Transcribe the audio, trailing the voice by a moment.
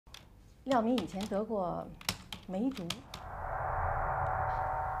廖明以前得过梅毒。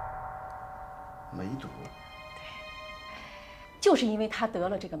梅毒？对，就是因为她得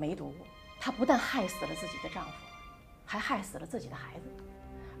了这个梅毒，她不但害死了自己的丈夫，还害死了自己的孩子，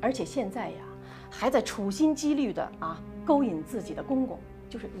而且现在呀，还在处心积虑的勾引自己的公公，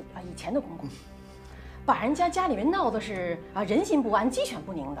就是以前的公公，把人家家里面闹的是人心不安、鸡犬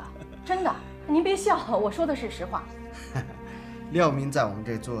不宁的，真的。您别笑，我说的是实话。廖明在我们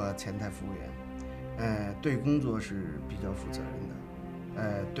这做前台服务员，对工作是比较负责任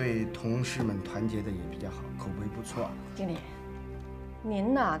的，对同事们团结的也比较好，口碑不错。经理，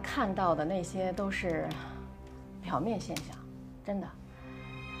您呐看到的那些都是表面现象，真的。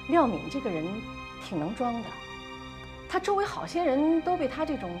廖敏这个人挺能装的，他周围好些人都被他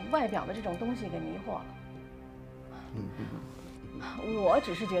这种外表的这种东西给迷惑了。我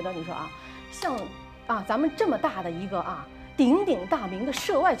只是觉得，你说像咱们这么大的一个鼎鼎大名的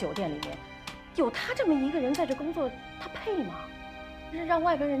涉外酒店里面，有他这么一个人在这工作，他配吗？让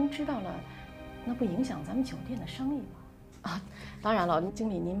外边人知道了，那不影响咱们酒店的生意吗？当然了，经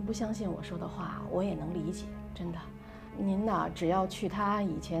理您不相信我说的话，我也能理解，真的。您呐，只要去他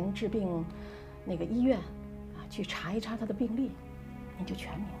以前治病那个医院去查一查他的病历，您就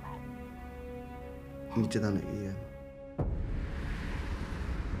全明白了。你知道哪个医院吗？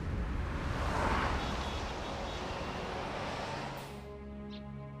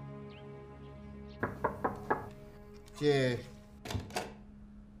姐，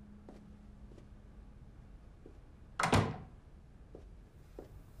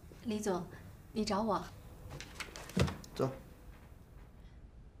李总，你找我？走。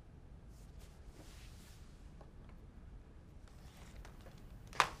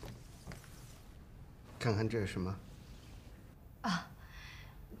看看这是什么？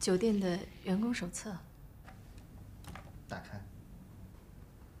酒店的员工手册。打开。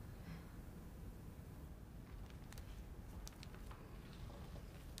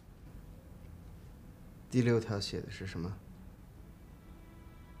第6条写的是什么？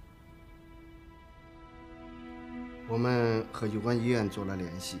我们和有关医院做了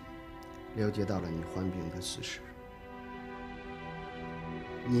联系，了解到了你患病的事实。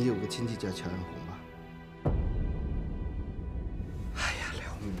你有个亲戚叫乔艳红吧？哎呀，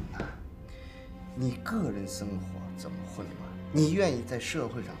廖明啊，你个人生活怎么混乱，你愿意在社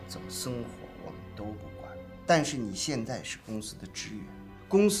会上怎么生活，我们都不管。但是你现在是公司的职员。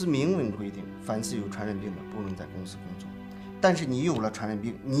公司明文规定，凡是有传染病的不能在公司工作。但是你有了传染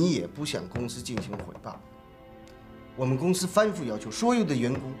病，你也不向公司进行回报。我们公司反复要求所有的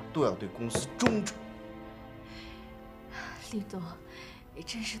员工都要对公司忠诚。李总，也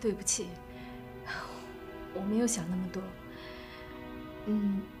真是对不起，我没有想那么多。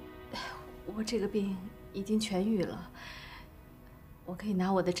我这个病已经痊愈了，我可以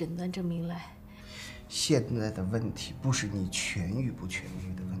拿我的诊断证明来。现在的问题不是你痊愈不痊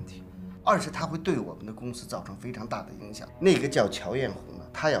愈的问题，而是它会对我们的公司造成非常大的影响。那个叫乔艳红的，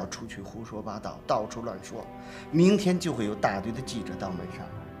她要出去胡说八道，到处乱说，明天就会有大堆的记者到门上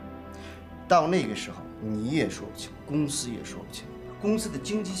来。到那个时候，你也说不清，公司也说不清，公司的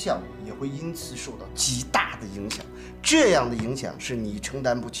经济效益也会因此受到极大的影响。这样的影响是你承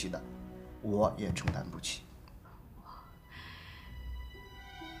担不起的，我也承担不起。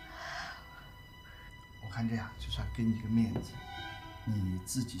我看这样，就算给你个面子，你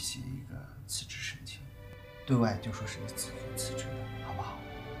自己写一个辞职申请，对外就说是你自愿辞职的，好不好？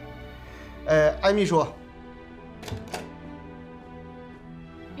艾秘书。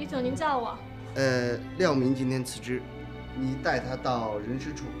李总，您叫我。廖明今天辞职，你带他到人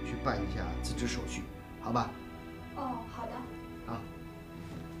事处去办一下辞职手续，好吧？哦，好的。好，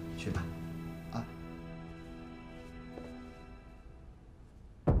去吧。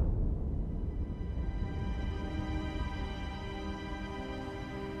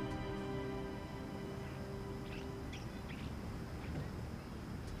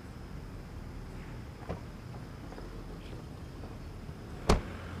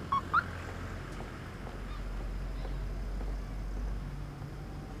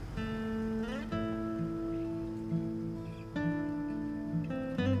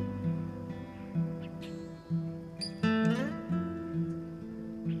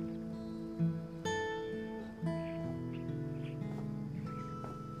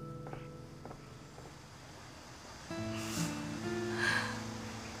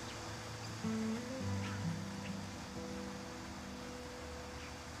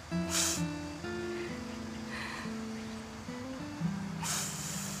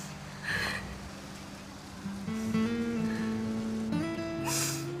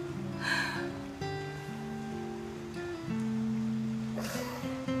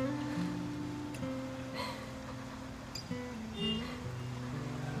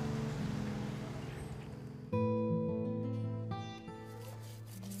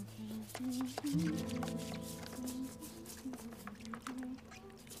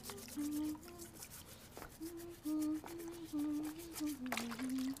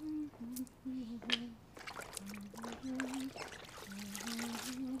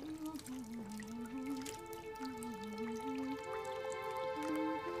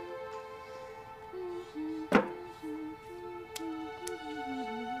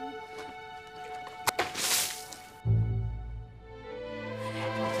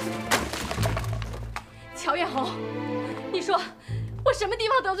什么地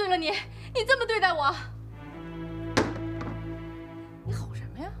方得罪了你？你这么对待我？你吼什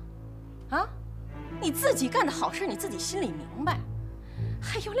么呀？啊？你自己干的好事你自己心里明白，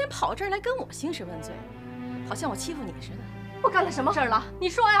还有脸跑这儿来跟我兴师问罪，好像我欺负你似的。我干了什么事儿了？你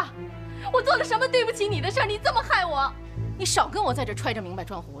说呀！我做了什么对不起你的事儿？你这么害我！你少跟我在这揣着明白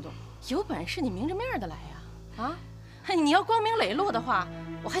装糊涂，有本事你明着面的来呀！啊，你要光明磊落的话，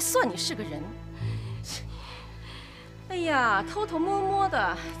我还算你是个人。哎呀，偷偷摸摸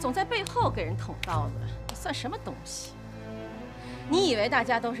的，总在背后给人捅刀子，你算什么东西？你以为大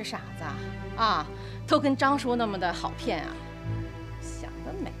家都是傻子啊？都跟张叔那么的好骗啊？想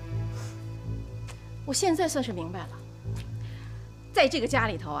得美！我现在算是明白了，在这个家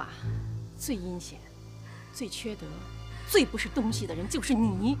里头啊，最阴险、最缺德、最不是东西的人就是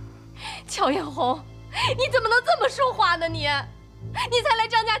你，乔艳红，你怎么能这么说话呢？你才来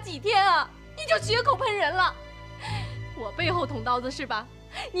张家几天啊，你就血口喷人了？我背后捅刀子是吧？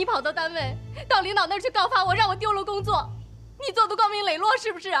你跑到单位，到领导那儿去告发我，让我丢了工作，你做的光明磊落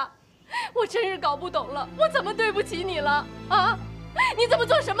是不是啊？我真是搞不懂了，我怎么对不起你了啊？你怎么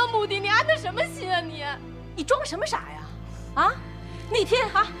做什么目的？你安的什么心啊你？你装什么傻呀？啊？那天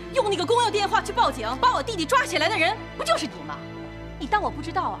啊，用那个公用电话去报警，把我弟弟抓起来的人，不就是你吗？你当我不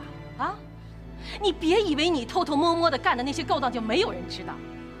知道啊？啊？你别以为你偷偷摸摸的干的那些勾当就没有人知道，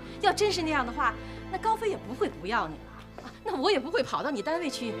要真是那样的话，那高飞也不会不要你了。那我也不会跑到你单位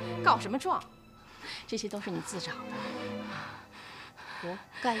去告什么状，这些都是你自找的，活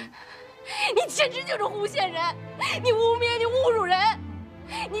该！你简直就是诬陷人，你污蔑，你侮辱人！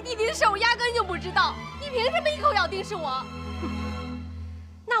你弟弟的事我压根就不知道，你凭什么一口咬定是我？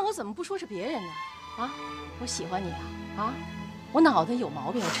那我怎么不说是别人呢？啊，我喜欢你啊！啊，我脑袋有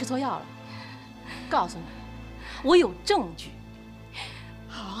毛病，我吃错药了。告诉你，我有证据。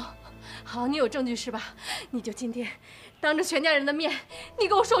好，你有证据是吧？你就今天当着全家人的面，你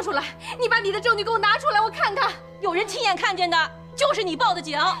给我说出来，你把你的证据给我拿出来，我看看。有人亲眼看见的，就是你报的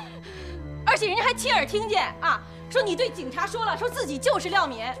警，而且人家还亲耳听见啊，说你对警察说了，说自己就是廖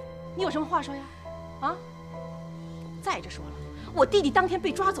敏，你有什么话说呀？啊！再者说了，我弟弟当天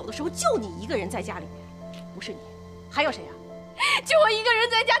被抓走的时候，就你一个人在家里面，不是你，还有谁呀？就我一个人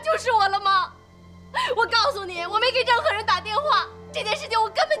在家，就是我了吗？我告诉你，我没给任何人打电话，这件事情我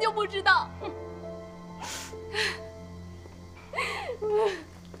根本就不知道。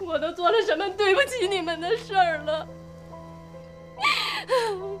我都做了什么对不起你们的事儿了？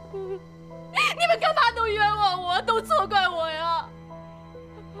你们干嘛都冤枉我，都错怪我呀？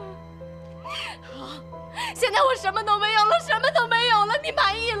好，现在我什么都没有了，什么都没有了，你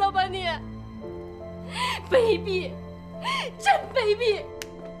满意了吧你？卑鄙，真卑鄙！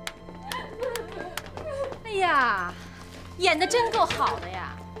哎呀，演得真够好的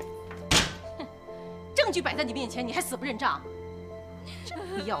呀！哼，证据摆在你面前，你还死不认账，真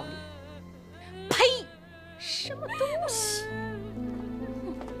不要脸！呸！什么东西？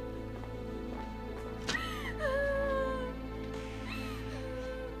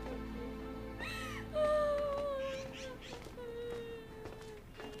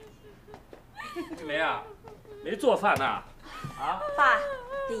梅啊，没做饭呢？啊，爸，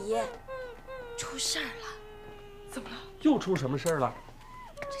李爷，出事儿了。怎么了？又出什么事儿了？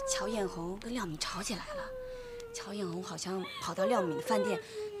这乔艳红跟廖敏吵起来了。乔艳红好像跑到廖敏的饭店，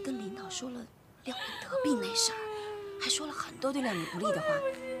跟领导说了廖敏得病那事儿，还说了很多对廖敏不利的话，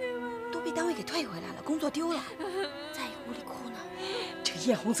都被单位给退回来了，工作丢了，在屋里哭呢。这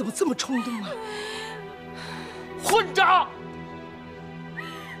艳红怎么这么冲动啊？混账！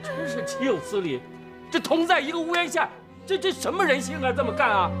真是岂有此理！这同在一个屋檐下，这什么人性啊？这么干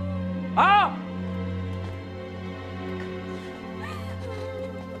啊？啊！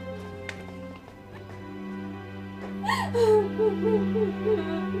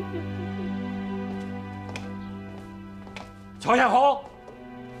乔艳红，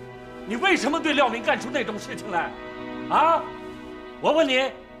你为什么对廖明干出那种事情来？啊！我问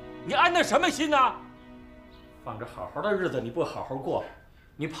你，你安的什么心啊？放着好好的日子你不好好过，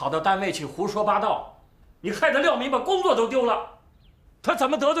你跑到单位去胡说八道，你害得廖明把工作都丢了。他怎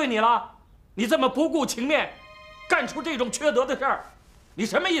么得罪你了？你这么不顾情面，干出这种缺德的事儿，你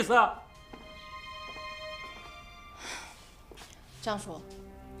什么意思啊？张叔，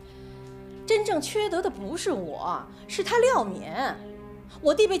真正缺德的不是我，是他廖敏。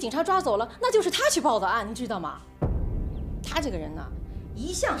我弟被警察抓走了，那就是他去报的案，你知道吗？他这个人呢，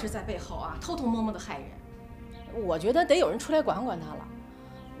一向是在背后啊偷偷摸摸的害人。我觉得得有人出来管管他了。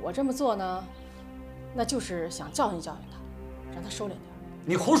我这么做呢，那就是想教训教训他，让他收敛点。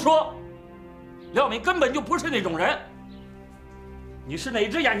你胡说！廖敏根本就不是那种人。你是哪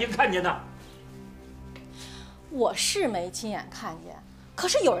只眼睛看见的？我是没亲眼看见，可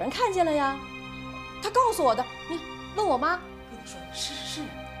是有人看见了呀，他告诉我的。你问我妈，跟你说是，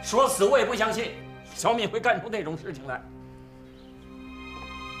说死我也不相信小敏会干出那种事情来。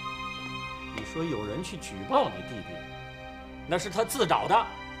你说有人去举报你弟弟，那是他自找的。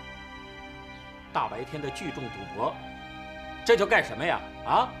大白天的聚众赌博，这叫干什么呀？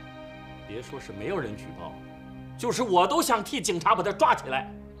啊！别说是没有人举报，就是我都想替警察把他抓起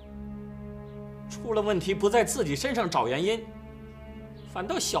来。出了问题不在自己身上找原因，反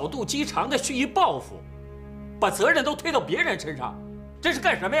倒小肚鸡肠的蓄意报复，把责任都推到别人身上，这是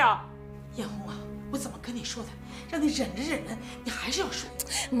干什么呀？艳红啊，我怎么跟你说的？让你忍着忍着，你还是要说。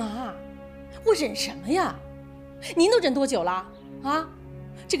妈，我忍什么呀？您都忍多久了啊？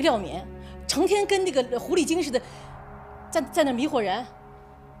这个廖敏成天跟那个狐狸精似的，在那迷惑人，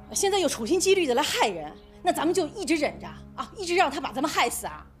现在又处心积虑的来害人，那咱们就一直忍着啊，一直让他把咱们害死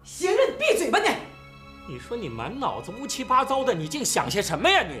啊！行了，你闭嘴吧你！你说你满脑子乌七八糟的，你净想些什么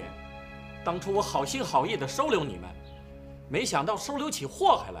呀你？当初我好心好意的收留你们，没想到收留起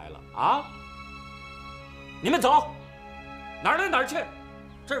祸害来了啊！你们走，哪儿来哪儿去，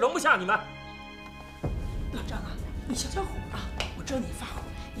这儿容不下你们。老张啊，你消消火啊！我知道你发火，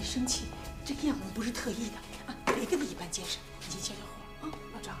你生气，这艳红不是特意的啊，别跟他一般见识，你先消消火啊，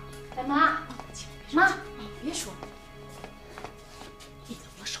老张。哎妈，妈，别说，你怎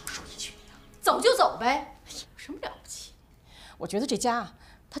么要少说一句呀？走就走呗，有什么了不起？我觉得这家啊，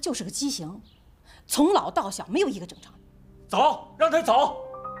它就是个畸形，从老到小没有一个正常。走，让他走，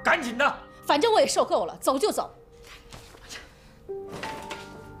赶紧的。反正我也受够了，走就走。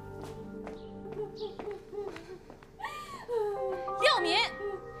廖敏，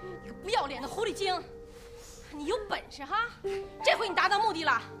你个不要脸的狐狸精，你有本事哈！这回你达到目的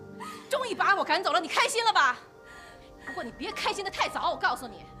了，终于把我赶走了，你开心了吧？不过你别开心的太早，我告诉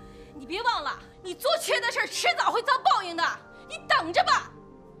你，你别忘了，你做缺德事迟早会遭报应的，你等着吧！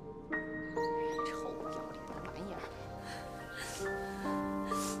臭不要脸的玩意儿！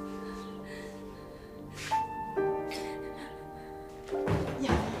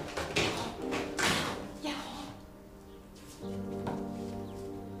艳红，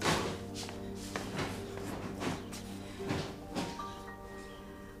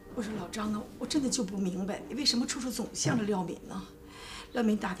我说老张啊，我真的就不明白，你为什么处处总向着廖敏呢？廖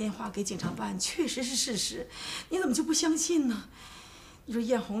敏打电话给警察报案，确实是事实，你怎么就不相信呢？你说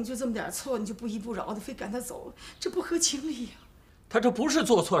艳红就这么点错，你就不依不饶的非赶她走，这不合情理呀！他这不是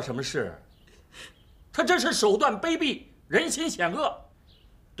做错什么事，他这是手段卑鄙，人心险恶。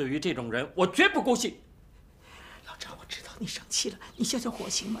对于这种人，我绝不姑息。老张，我知道你生气了，你消消火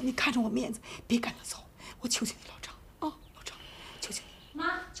行吗？你看着我面子，别赶他走，我求求你，老张啊，老张，求求你，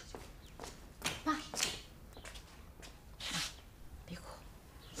妈，求求你，妈，别哭，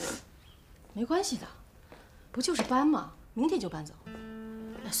没关系的，不就是搬吗？明天就搬走。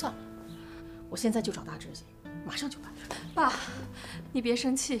哎，算了，我现在就找大志去，马上就搬。爸，你别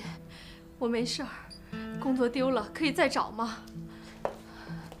生气，我没事儿，工作丢了可以再找吗？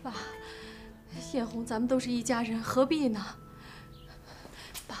爸，艳红，咱们都是一家人，何必呢？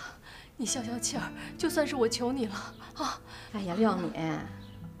爸，你消消气儿，就算是我求你了啊！哎呀，廖敏，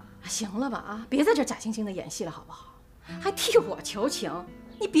行了吧啊，别在这假惺惺的演戏了好不好？还替我求情，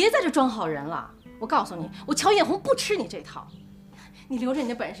你别在这装好人了。我告诉你，我乔艳红不吃你这套，你留着你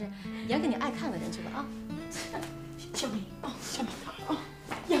的本事，演给你爱看的人去吧啊！小敏啊，小敏啊，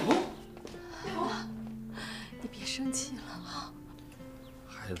艳红，艳红，你别生气了啊！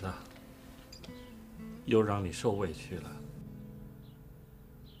孩子，又让你受委屈了。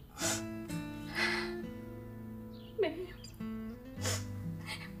没有，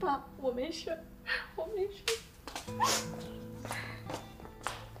爸，我没事，我没事。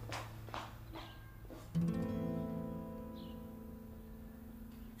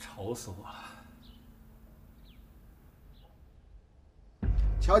愁死我了！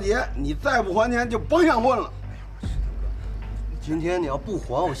乔姐，你再不还钱就甭想混了。今天你要不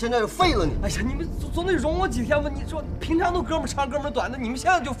还，我现在就废了你！哎呀，你们总得容我几天吧？你说平常都哥们长哥们短的，你们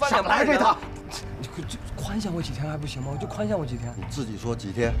现在就翻脸不认人了。你就宽限我几天还不行吗？就宽限我几天。你自己说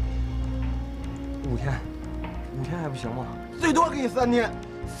几天？5天，5天还不行吗？最多给你3天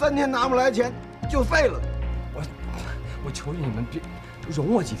，3天拿不来钱就废了。我求求你们别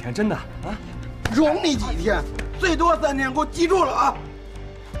容我几天，真的啊！容你几天？最多3天，给我记住了啊！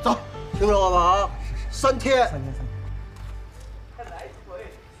走，听着了吧啊！3天。3天。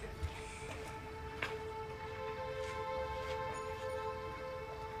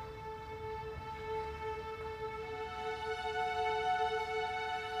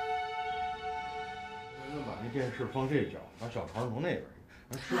把那电视放这角，把小床从那边去。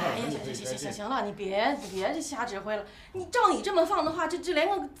哎呀，行了，你别这瞎指挥了。你照你这么放的话，这连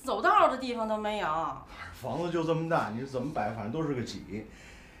个走道的地方都没有。房子就这么大，你怎么摆，反正都是个挤。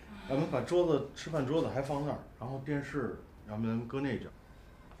咱们把吃饭桌子还放那儿，然后电视咱们搁那角。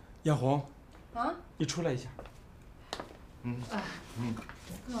艳红，啊，你出来一下。干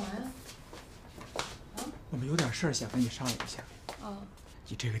嘛呀？我们有点事儿想跟你商量一下。啊，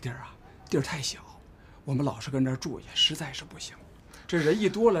你这个地儿太小，我们老是跟这儿住下，实在是不行。这人一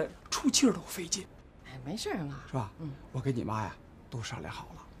多了，出气儿都费劲。哎，没事嘛，是吧？我跟你妈呀都商量好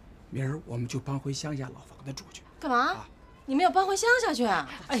了，明儿我们就搬回乡下老房子住去。干嘛？你们要搬回乡下去啊？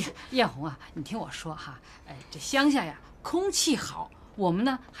哎呀，艳红啊，你听我说哈，这乡下呀，空气好，我们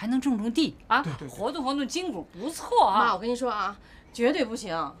呢还能种地啊，对，活动筋骨，不错啊。妈，我跟你说啊，绝对不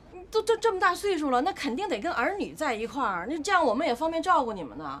行。都这么大岁数了，那肯定得跟儿女在一块儿，那这样我们也方便照顾你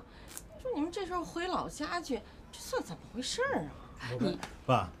们呢。说你们这时候回老家去，这算怎么回事啊？你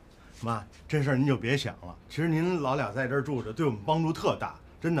爸妈，这事儿您就别想了。其实您老俩在这儿住着，对我们帮助特大，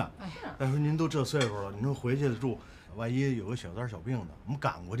真的。再说您都这岁数了，您回去住，万一有个小灾小病的，我们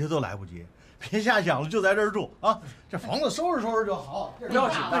赶过去都来不及。别瞎想了，就在这儿住啊！这房子收拾收拾就好。不要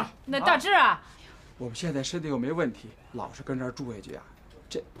紧的。那大志啊，我们现在身体又没问题，老是跟这儿住下去啊，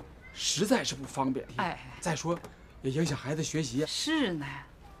这实在是不方便。哎，再说也影响孩子学习。是呢。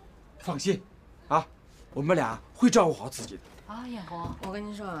放心，啊，我们俩会照顾好自己的。啊，艳红，我跟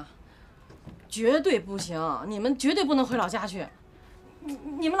您说啊，绝对不行，你们绝对不能回老家去。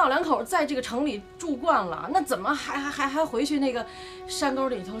你们老两口在这个城里住惯了，那怎么还回去那个山沟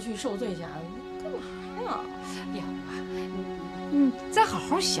里头去受罪去？干嘛呀？艳红啊，你再好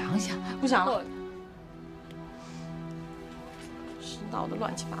好想想。不想了，闹得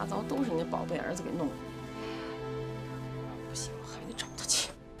乱七八糟，都是你那宝贝儿子给弄的。不行，我还得找他去。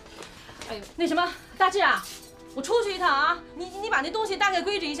哎呦，那什么，大志啊，我出去一趟啊，你把那东西大概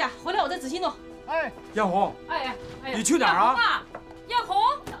规制一下，回来我再仔细弄。哎，艳红，哎，你去哪儿啊？艳红，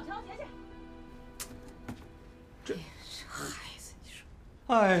找乔姐去。这孩子，你说。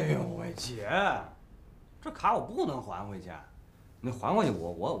哎呦喂，姐，这卡我不能还回去，你还回去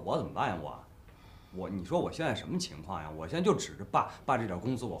我怎么办呀？你说我现在什么情况呀？我现在就指着爸这点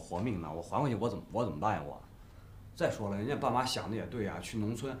工资我活命呢，我还回去我怎么办呀？再说了，人家爸妈想的也对呀，去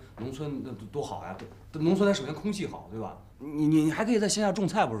农村那多好呀，农村它首先空气好，对吧？你还可以在乡下种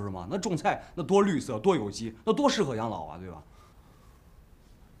菜，不是吗？那种菜那多绿色，多有机，那多适合养老啊，对吧？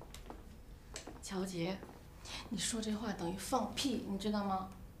乔杰，你说这话等于放屁，你知道吗？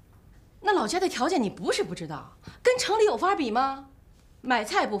那老家的条件你不是不知道，跟城里有法比吗？买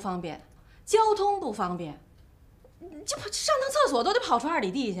菜不方便，交通不方便，就上趟厕所都得跑出2里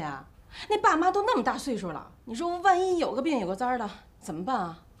地去啊！那爸妈都那么大岁数了，你说万一有个病有个灾的怎么办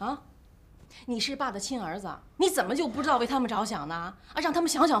啊？啊！你是爸的亲儿子，你怎么就不知道为他们着想呢？啊，让他们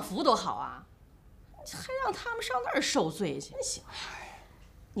享福多好啊！还让他们上那儿受罪去，真行！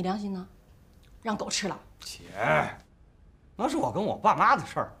你良心呢？让狗吃了。姐，那是我跟我爸妈的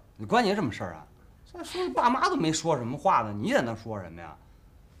事儿，你关你什么事儿啊？再说爸妈都没说什么话呢，你在那说什么呀？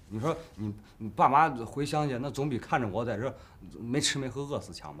你说你爸妈回乡下，那总比看着我在这没吃没喝饿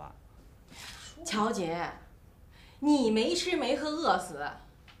死强吧？乔姐，你没吃没喝饿死，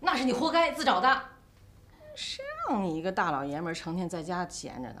那是你活该自找的。谁让你一个大老爷们儿成天在家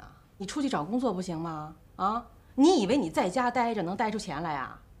闲着呢？你出去找工作不行吗？啊，你以为你在家待着能待出钱来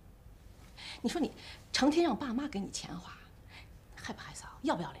呀？你说你成天让爸妈给你钱花，害不害臊？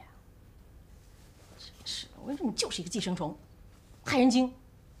要不要脸？真是的，我跟你说，你就是一个寄生虫，害人精。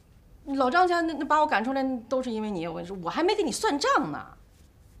老张家那把我赶出来都是因为你，我跟你说，我还没给你算账呢。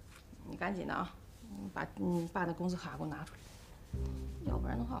你赶紧的啊，把你爸的工资卡给我拿出来，要不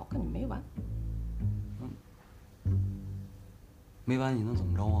然的话我跟你没完。没完你能怎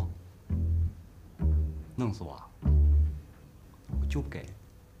么着啊？弄死我？我就不给。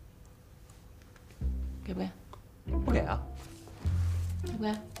给不给？不给啊！给不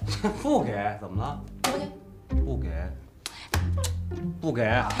给？不给，怎么了？给不给？不给。不给。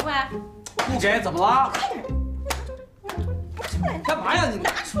给不给？不给，怎么了？快点！拿出来！干嘛呀你？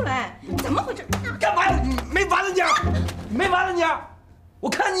拿出来！怎么回事？干嘛呀？你没完了你！没完了你！我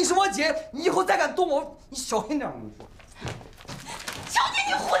看你是我姐，你以后再敢动我，你小心点！我跟你说。小姐，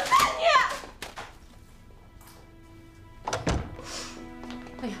你混蛋你！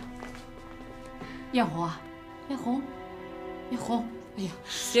哎呀，艳红啊，艳红，哎呀，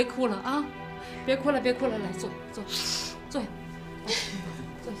别哭了啊，别哭了，来坐下。坐下。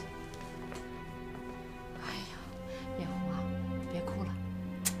哎呀，艳红啊，别哭了。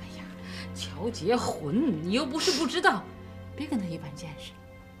哎呀，乔杰混，你又不是不知道，别跟他一般见识，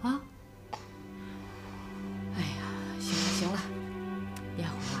啊。哎呀，行了，艳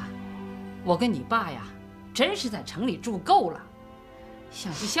我跟你爸呀，真是在城里住够了，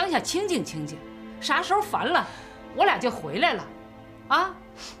想去乡下清静清静。啥时候烦了，我俩就回来了，啊？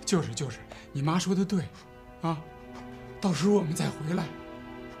就是，你妈说的对，啊，到时候我们再回来，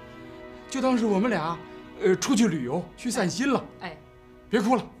就当是我们俩，出去旅游去散心了。哎，别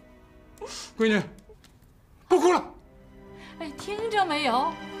哭了，闺女，不哭了。哎，听着没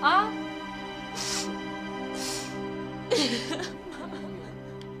有啊？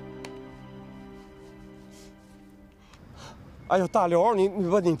哎呦，大刘，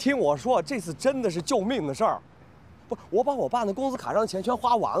你听我说，这次真的是救命的事儿。不，我把我爸那工资卡上的钱全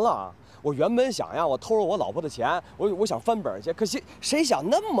花完了。我原本想呀，我偷了我老婆的钱，我想翻本去，可惜谁想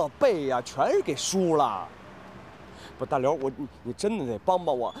那么背呀，全是给输了。不，大刘，你真的得帮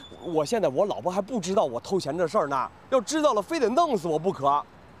帮我。我现在我老婆还不知道我偷钱这事儿呢，要知道了非得弄死我不可。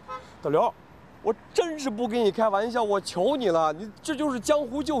大刘，我真是不跟你开玩笑，我求你了，你这就是江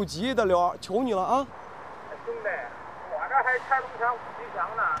湖救急，大刘，求你了啊！兄弟，我这还拆东墙补西墙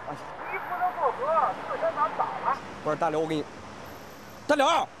呢，你不能过河，自身难保了。不是大刘，我给你，大刘，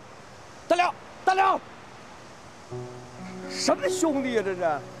什么兄弟呀，这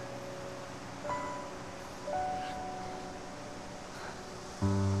是？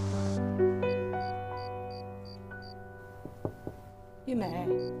玉梅，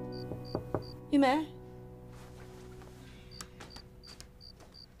玉梅，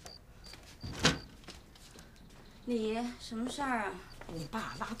李姨，什么事儿啊？你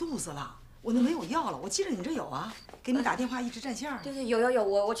爸拉肚子了，我那没有药了，我记得你这有啊，给你打电话一直占线。对，有，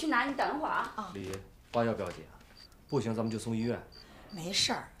我去拿，你等一会儿啊。李姨，爸要不要紧啊？不行，咱们就送医院。没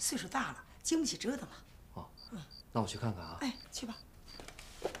事儿，岁数大了，经不起折腾嘛。哦，那我去看看啊。哎，去吧。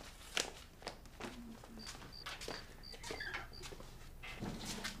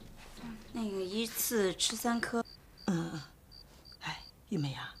那个一次吃3颗。哎，玉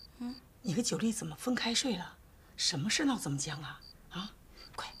梅啊，你和九丽怎么分开睡了？什么事闹这么僵啊？啊，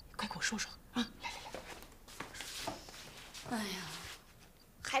快给我说说啊！来。哎呀，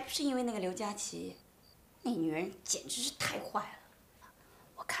还不是因为那个刘佳琪，那女人简直是太坏了。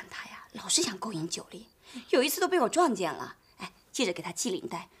我看她呀，老是想勾引九丽，有一次都被我撞见了。哎，接着给她系领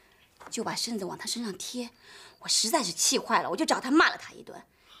带，就把身子往她身上贴。我实在是气坏了，我就找她骂了她一顿。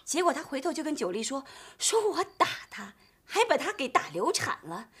结果她回头就跟九丽说我打她，还把她给打流产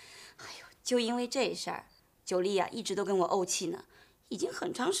了。哎呦，就因为这事儿，九丽呀一直都跟我怄气呢，已经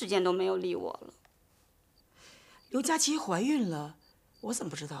很长时间都没有理我了。刘佳琪怀孕了，我怎么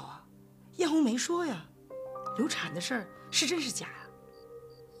不知道啊？艳红没说呀。流产的事儿是真是假呀？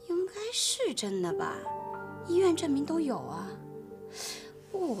应该是真的吧，医院证明都有啊。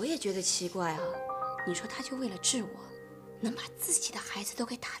不过我也觉得奇怪啊，你说她就为了治我，能把自己的孩子都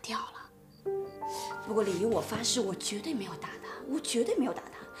给打掉了。不过李姨，我发誓，我绝对没有打她，我绝对没有打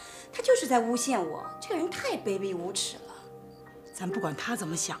她，她就是在诬陷我。这个人太卑鄙无耻了。咱不管她怎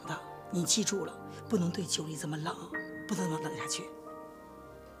么想的，你记住了，不能对九丽这么冷，不能这么冷下去。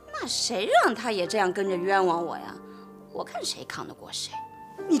那谁让她也这样跟着冤枉我呀？我看谁扛得过谁。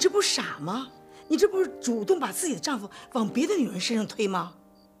你这不傻吗？你这不是主动把自己的丈夫往别的女人身上推吗？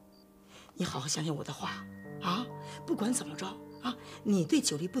你好好想想我的话啊！不管怎么着啊，你对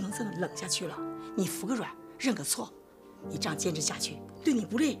九丽不能这么冷下去了。你服个软，认个错，你这样坚持下去对你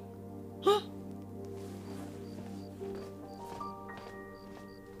不利，啊！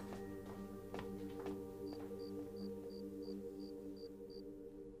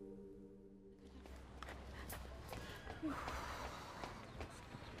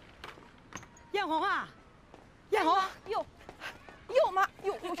艳红啊，艳红，哟妈，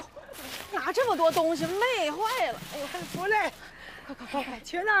哟，哪这么多东西，累坏了。哎呦，不累，快，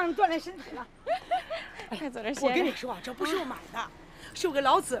全让锻炼身体了。快坐这歇。我跟你说，这不是我买的，是我个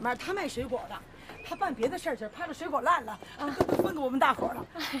老姊妹，她卖水果的，她办别的事儿去，怕这水果烂了，都分给我们大伙了，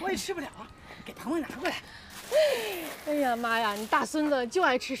我也吃不了啊，给朋友拿过来。哎呀妈呀，你大孙子就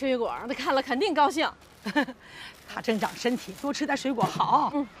爱吃水果，他看了肯定高兴。他正长身体，多吃点水果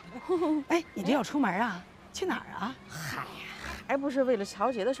好。哎，你这要出门啊？去哪儿啊？嗨呀，还不是为了乔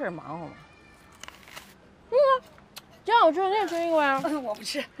姐的事儿忙活吗？真好吃，你也吃一口呀？我不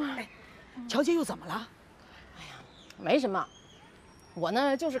吃。哎，乔姐又怎么了？哎呀，没什么。我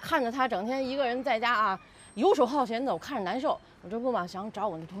呢，就是看着她整天一个人在家啊，游手好闲的，我看着难受。我这不嘛，想找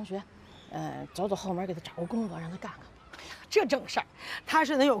我那同学，走后门给她找个工作，让她干干。这正事儿，她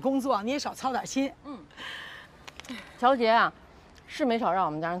是能有工作，你也少操点心。乔杰啊，是没少让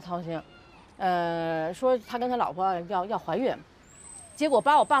我们家人操心，说他跟他老婆要怀孕，结果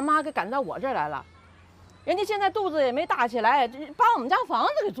把我爸妈给赶到我这儿来了，人家现在肚子也没大起来，把我们家房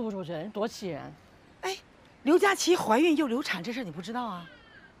子给租出去，多气人！哎，刘佳琪怀孕又流产这事你不知道啊？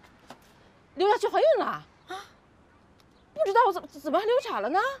刘佳琪怀孕了啊？不知道怎么还流产了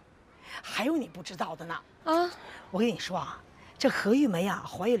呢？还有你不知道的呢啊！我跟你说啊，这何玉梅呀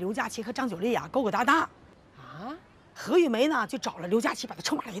怀疑刘佳琪和张九丽呀勾勾搭搭啊。何玉梅呢就找了刘佳琪，把她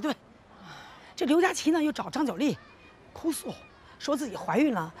臭骂了一顿。这刘佳琪呢又找张九丽哭诉，说自己怀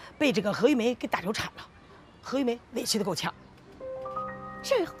孕了，被这个何玉梅给打流产了。何玉梅委屈的够呛。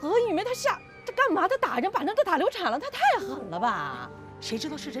这何玉梅她干嘛？她打人把人给打流产了，她太狠了吧？谁知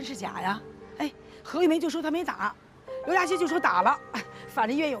道是真是假呀？哎，何玉梅就说她没打，刘佳琪就说打了，反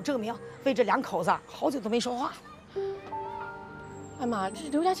正医院有证明。为这两口子好久都没说话。哎妈，这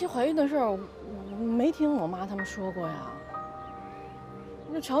刘佳琪怀孕的事儿，我没听我妈他们说过呀。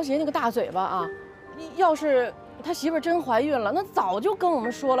那乔杰那个大嘴巴啊，要是他媳妇儿真怀孕了，那早就跟我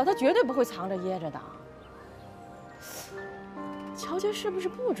们说了，他绝对不会藏着掖着的。乔杰是不是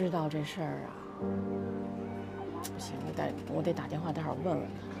不知道这事儿啊？不行，我得打电话，待会儿问问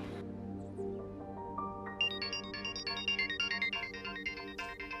他。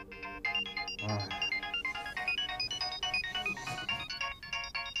哎，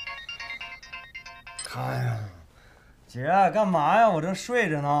看呀，姐干嘛呀？我这睡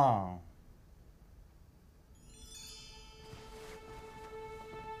着呢。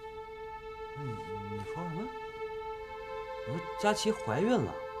你说什么？我说佳琪怀孕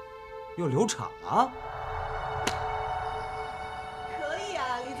了，又流产了。可以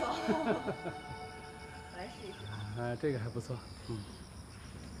啊，李总。我来试一试。啊，这个还不错，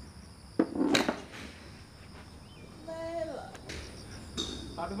歪了。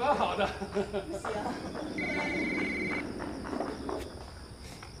打得蛮好的。行。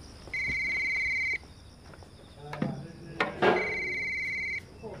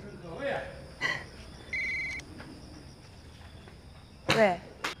喂，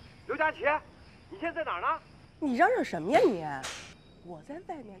刘佳琪，你现在在哪儿呢？你嚷嚷什么呀你？我在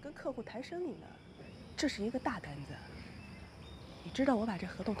外面跟客户谈生意呢，这是一个大单子。你知道我把这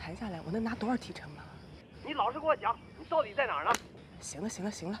合同谈下来，我能拿多少提成吗？你老实给我讲，你到底在哪儿呢？行了行了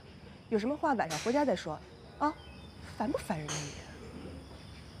行了，有什么话晚上回家再说，啊，烦不烦人啊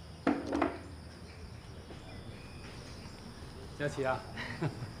你？佳琪啊，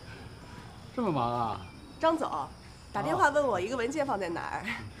这么忙啊？张总打电话问我一个文件放在哪儿，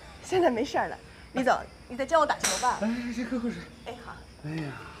现在没事了。李总，你再教我打球吧。哎，先喝口水。哎，好。哎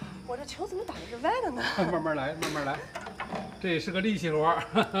呀，我这球怎么打的是歪的呢？慢慢来，慢慢来，这也是个力气活。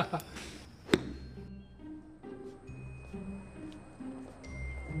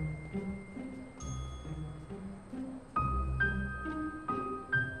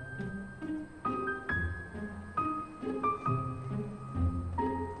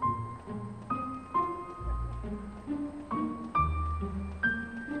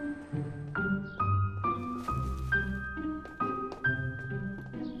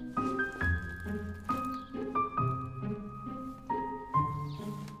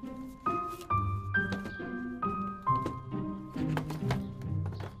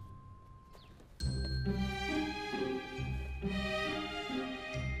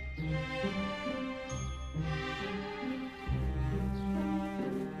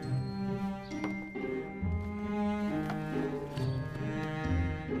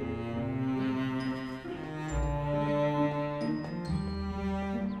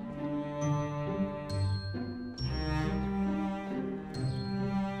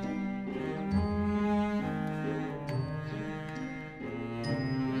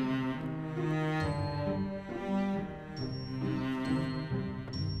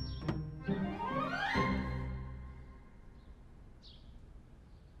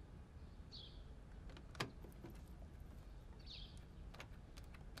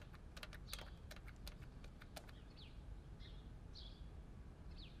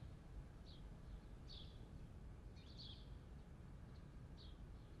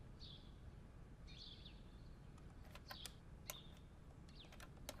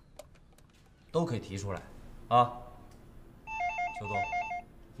都可以提出来，啊，邱总，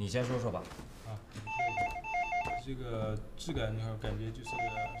你先说说吧。啊，这个质感的话，感觉就是个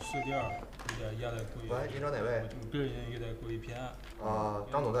色调有点压得过于。喂，您找哪位？个人有点过于偏暗。啊，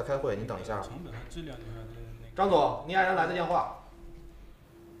张总在开会，您等一下。成本和质量的话，张总，您爱人来的电话。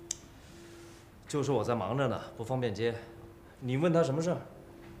就是我在忙着呢，不方便接。你问他什么事儿？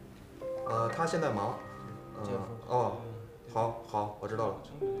他现在忙。哦，好，我知道了。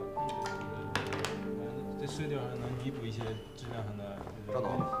这色调上能弥补一些质量上的。张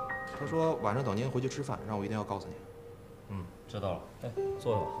总，他说晚上等您回去吃饭，让我一定要告诉您。嗯，知道了。哎，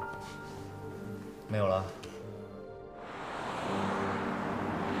坐吧。没有了。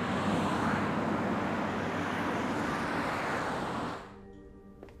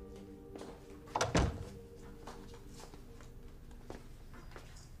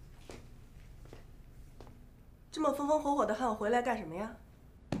这么风风火火的喊我回来干什么呀？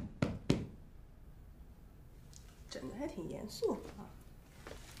整的还挺严肃啊。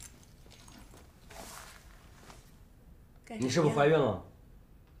你是不是怀孕了？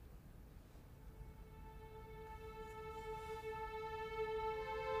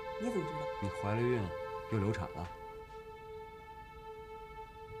你怎么知道？你怀了孕，又流产了。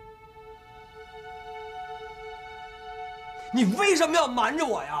你为什么要瞒着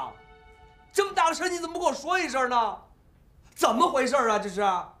我呀？这么大的事你怎么不跟我说一声呢？怎么回事啊？这是？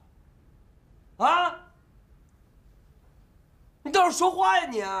啊？你倒是说话呀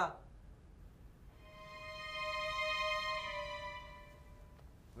你！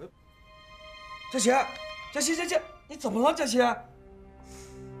佳琪，佳琪，你怎么了？佳琪，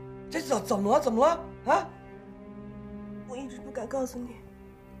这怎么了？啊？我一直不敢告诉你，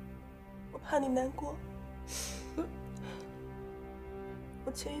我怕你难过。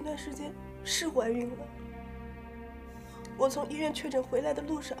我前一段时间是怀孕了。我从医院确诊回来的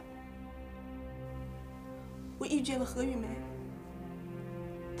路上，我遇见了何玉梅。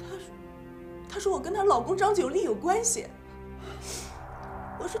她说我跟她老公张九丽有关系。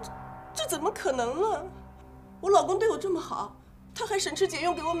我说这怎么可能呢？我老公对我这么好，他还省吃俭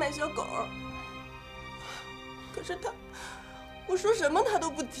用给我买小狗。可是我说什么他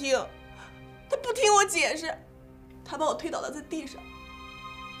都不听，他不听我解释，他把我推倒了在地上。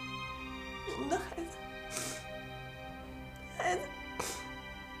我们的孩子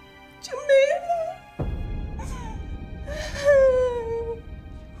就没了。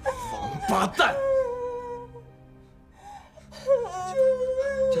王八蛋！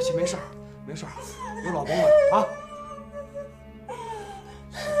佳琪，没事儿，有老公了啊！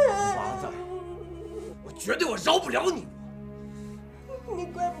王八蛋！我绝对饶不了你！你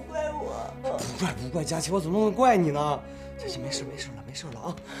怪不怪我？不怪，佳琪，我怎么能怪你呢？佳琪，没事了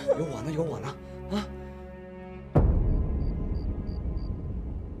啊，有我呢啊！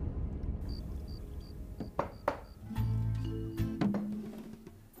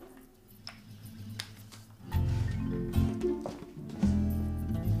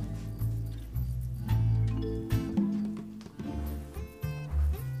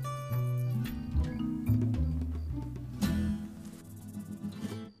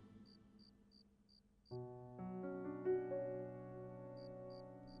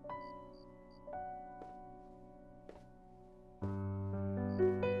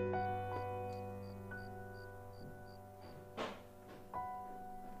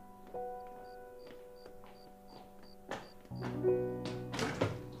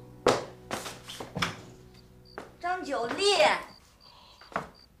张九丽，来，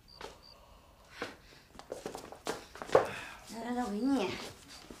我给你。哎呀，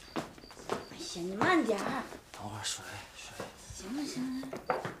你慢点儿。等会儿水。行了。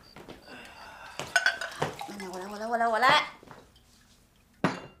慢点，我来。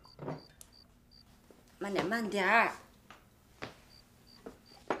慢点儿。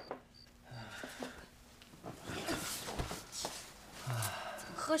怎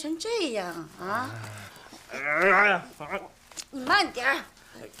么喝成这样啊？你慢点儿。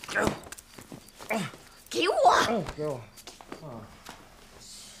给我。给我。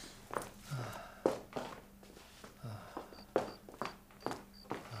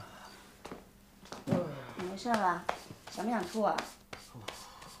你没事吧？想不想吐啊？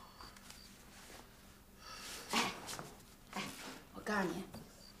哎，我告诉你，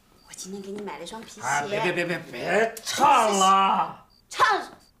我今天给你买了一双皮鞋。别唱了！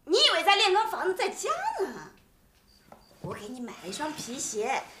唱？你以为在练根房子在家呢？我给你买了一双皮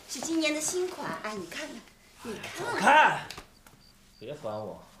鞋，是今年的新款。哎，你看看。走开！别烦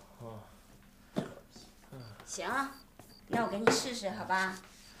我。行，那我给你试试，好吧？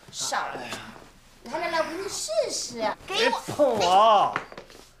少了。来，我给你试试。给我。别碰我！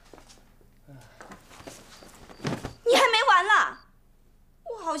你还没完了！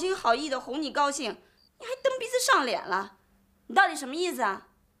我好心好意的哄你高兴，你还蹬鼻子上脸了，你到底什么意思啊？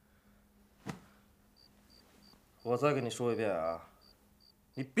我再跟你说一遍啊，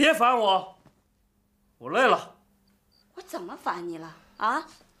你别烦我，我累了。我怎么烦你了啊？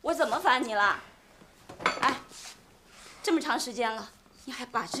我怎么烦你了？哎，这么长时间了，你还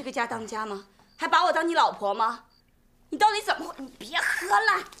把这个家当家吗？还把我当你老婆吗？你到底怎么回？你别喝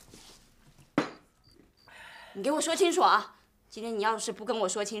了！你给我说清楚啊！今天你要是不跟我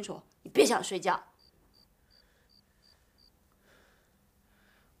说清楚，你别想睡觉。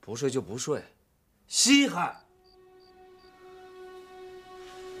不睡就不睡，稀罕。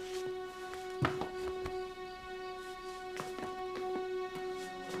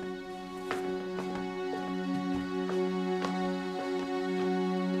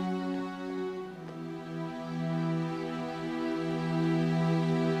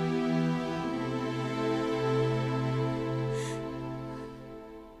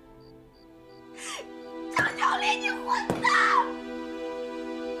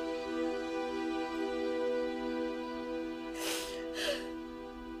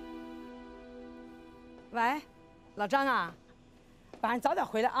喂，老张啊，晚上早点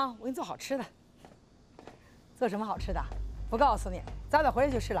回来啊，我给你做好吃的。做什么好吃的？不告诉你，早点回来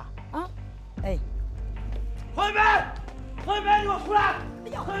就是了啊。哎，何玉梅，何玉梅，你给我出来！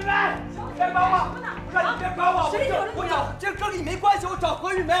何玉梅，别管我，让你别管我，我找这跟你没关系，我找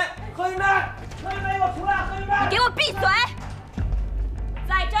何玉梅。何玉梅，何玉梅，给我出来！何玉梅，你给我闭嘴！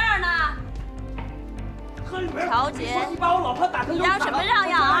在这儿呢。乔姐，你把我老婆打成你让什么让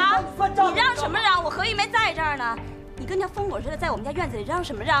呀啊？你让什么让？我何玉梅在这儿呢，你跟条疯狗似的在我们家院子里让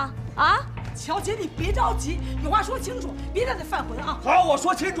什么让啊？乔姐，你别着急，有话说清楚，别在这犯浑啊！好，我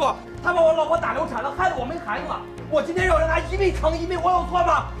说清楚，他把我老婆打流产了，害得我没孩子了。我今天要让他一命偿一命，我有错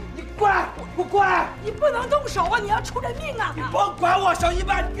吗？你过来，给我过来！你不能动手啊！你要出人命啊！你甭管我，小姨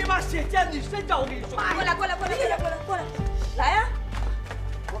妈，你别把血溅你身上！我跟你说，过来，来呀！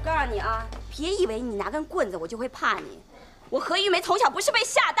我告诉你啊，别以为你拿根棍子我就会怕你。我何玉梅从小不是被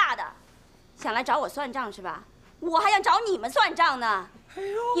吓大的，想来找我算账是吧？我还想找你们算账呢。哎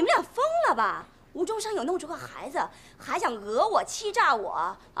呦，你们俩疯了吧？无中生有弄出个孩子，还想讹我、欺诈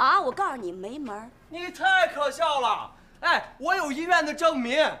我啊！我告诉你，没门！你太可笑了！哎，我有医院的证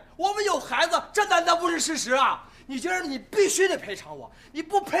明，我们有孩子，这难道不是事实啊？你今儿你必须得赔偿我，你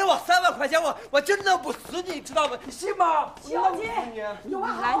不赔我3万块钱，我真弄不死你，知道吗？你信吗？小姐，有话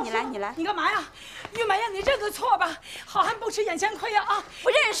好好说。你来，你干嘛呀？玉梅呀，你认个错吧，好汉不吃眼前亏呀！啊，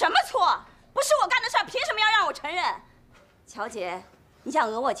我认什么错？不是我干的事儿，凭什么要让我承认？乔姐，你想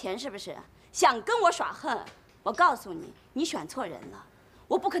讹我钱是不是？想跟我耍横？我告诉你，你选错人了，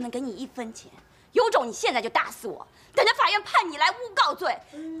我不可能给你1分钱。有种你现在就打死我，等着法院判你来诬告罪、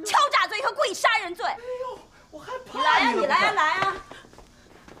敲诈罪和故意杀人罪。哎呦，我害怕！你来啊！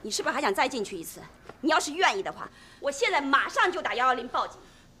你是不是还想再进去一次？你要是愿意的话，我现在马上就打110报警。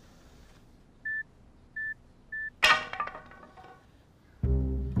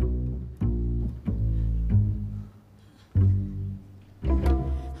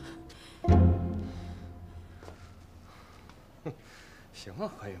行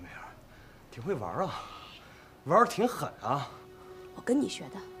啊，何玉梅儿，挺会玩啊，玩挺狠啊。我跟你学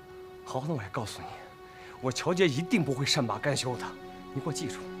的。好，那我也告诉你，我乔杰一定不会善罢甘休的，你给我记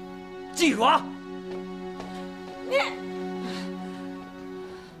住，记住啊！你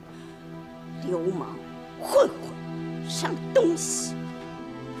流氓、混混、上东西！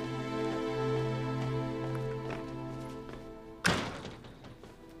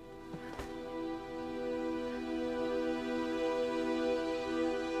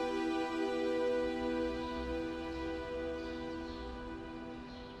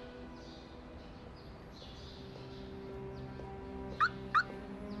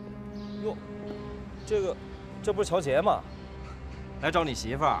哟，这不是乔杰吗？来找你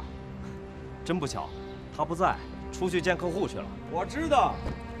媳妇儿。真不巧，她不在，出去见客户去了。我知道，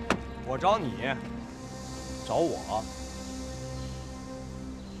我找你，找我，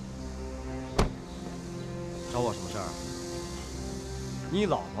找我什么事儿？你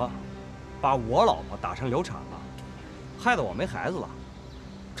老婆把我老婆打成流产了，害得我没孩子了。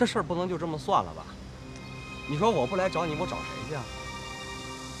这事儿不能就这么算了吧？你说我不来找你，我找谁去啊？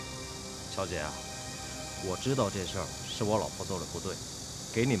乔姐啊，我知道这事儿是我老婆做的不对，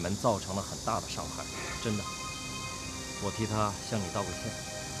给你们造成了很大的伤害，真的。我替她向你道个歉，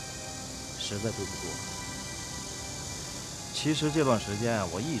实在对不住了。其实这段时间啊，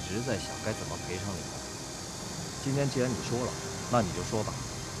我一直在想该怎么赔偿你们。今天既然你说了，那你就说吧，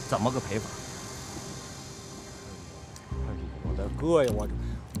怎么个赔法？我的哥呀，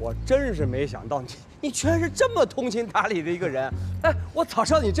我真是没想到你居然是这么通情达理的一个人。哎，我早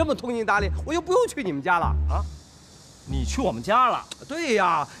知道你这么通情达理，我就不用去你们家了啊。你去我们家了？对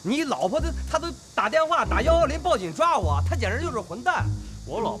呀，你老婆她都打电话打110报警抓我，她简直就是混蛋。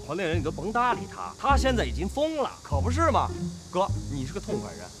我老婆那人你都甭搭理她，她现在已经疯了，可不是嘛？哥，你是个痛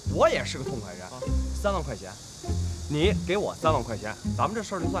快人，我也是个痛快人。3万块钱，你给我3万块钱，咱们这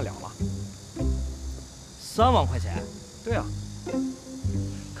事儿就算了了。3万块钱？对呀，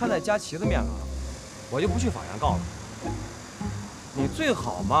看在佳琪的面子上，我就不去法院告了。你最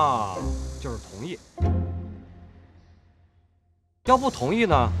好嘛，就是同意。要不同意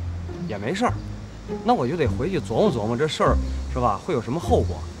呢，也没事儿，那我就得回去琢磨琢磨这事儿，是吧？会有什么后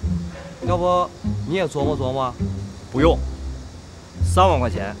果？要不你也琢磨琢磨？不用，3万块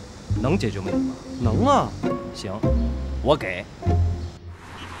钱能解决问题吗？能啊。行，我给。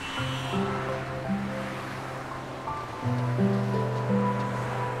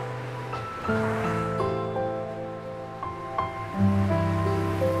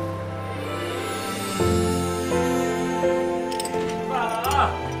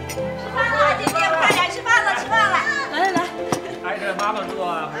妈妈做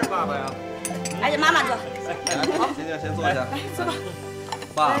啊，还是爸爸呀？来，妈妈坐。好，姐姐先坐一下。来，坐吧。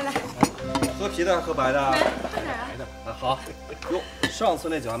爸，来来，喝啤的还是喝白的？喝点啊。白的。啊，好。哟，上次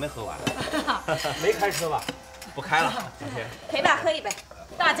那酒还没喝完，没开车吧？不开了，今天。陪爸喝一杯。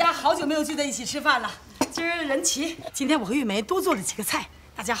大家好久没有聚在一起吃饭了，今儿人齐，今天我和玉梅多做了几个菜，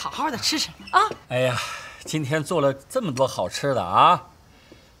大家好好的吃吃啊。哎呀，今天做了这么多好吃的啊，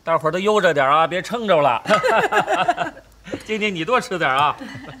大伙儿都悠着点啊，别撑着了。今天你多吃点啊。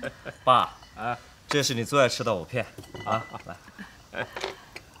爸，啊，这是你最爱吃的藕片啊，来。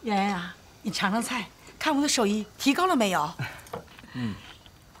圆圆啊，你尝尝菜，看我的手艺提高了没有？嗯。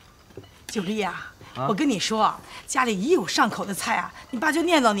九丽啊，我跟你说，家里一有上口的菜啊，你爸就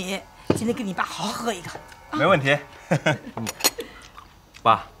念叨你。今天跟你爸好好喝一个。没问题。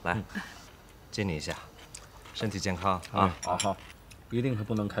爸，来，敬你一下，身体健康啊！好好，一定是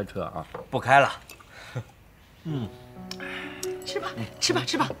不能开车啊！不开了。嗯，吃吧，吃吧，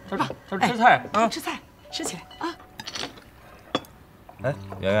吃吧，吃吧，吃菜啊，吃菜，吃起来啊！哎，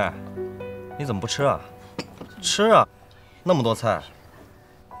圆圆，你怎么不吃啊？吃啊，那么多菜。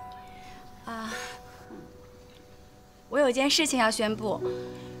啊，我有件事情要宣布，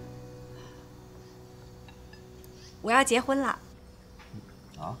我要结婚了。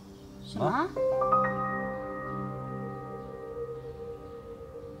啊？什么？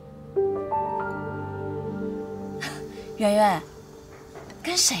圆圆，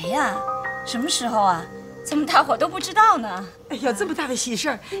跟谁呀？什么时候啊？怎么大伙都不知道呢？哎呀，这么大的喜事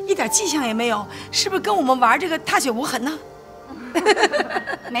儿，一点迹象也没有，是不是跟我们玩这个踏雪无痕呢？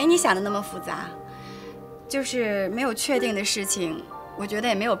没你想的那么复杂，就是没有确定的事情，我觉得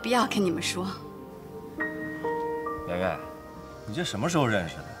也没有必要跟你们说。圆圆，你这什么时候认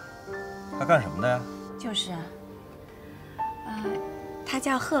识的？他干什么的呀？就是啊，他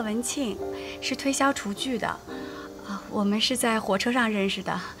叫贺文庆，是推销厨具的。啊，我们是在火车上认识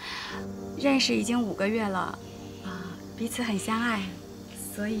的，认识已经5个月了，啊，彼此很相爱，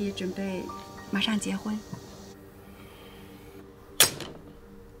所以准备马上结婚。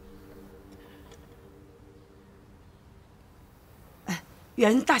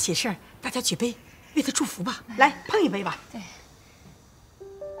圆大喜事儿，大家举杯为他祝福吧，来碰一杯吧。对。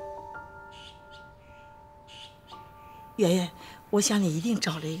圆圆，我想你一定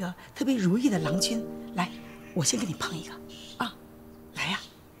找了一个特别如意的郎君，来，我先给你碰一个，啊，来呀，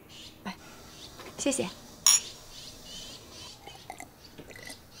来，谢谢。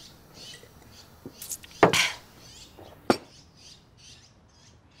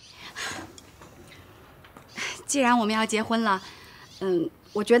既然我们要结婚了，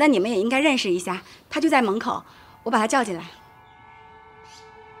我觉得你们也应该认识一下。他就在门口，我把他叫进来。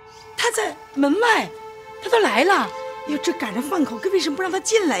他在门外，他都来了。哎呦，这赶上饭口，为什么不让他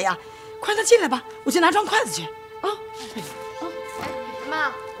进来呀？快让他进来吧，我去拿双筷子去。啊，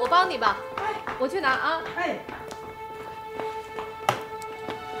妈，我帮你吧，我去拿啊。哎。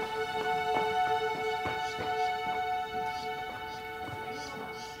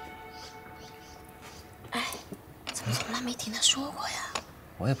哎，怎么从来没听他说过呀？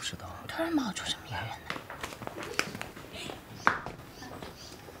我也不知道，突然冒出什么圆圆来。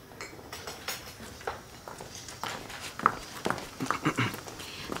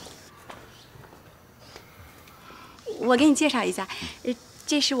我给你介绍一下，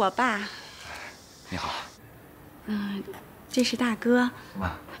这是我爸。你好。这是大哥。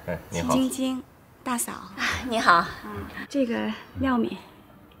啊，你好。晶晶，大嫂。你好。这个廖敏。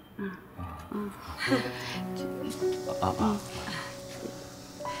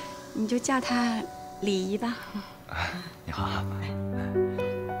你就叫她李姨吧。你好。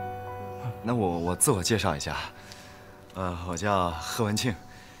那我自我介绍一下，我叫贺文庆，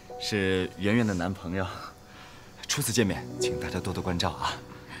是圆圆的男朋友。初次见面，请大家多多关照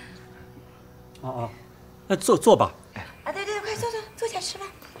啊。那坐吧。啊，对，快坐下吃饭。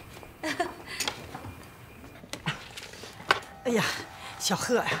哎呀，小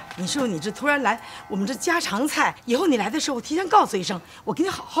贺呀，你说你这突然来，我们这家常菜，以后你来的时候提前告诉一声，我给你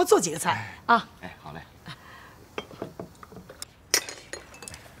好好做几个菜啊。哎，好嘞。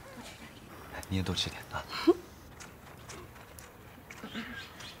你也多吃点啊。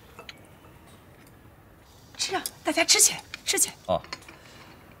吃啊，大家吃起来，吃起来。哦，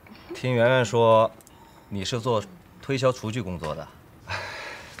听圆圆说，你是做推销厨具工作的。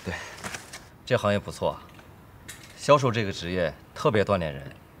对，这行业不错，销售这个职业特别锻炼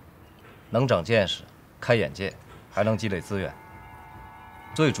人，能长见识、开眼界，还能积累资源。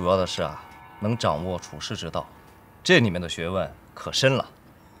最主要的是啊，能掌握处世之道，这里面的学问可深了。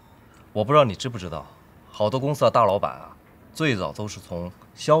我不知道你知不知道，好多公司的大老板啊，最早都是从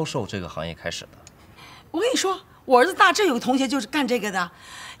销售这个行业开始的。我跟你说，我儿子大致有个同学就是干这个的，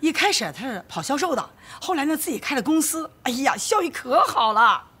一开始他是跑销售的，后来呢自己开了公司，哎呀，效益可好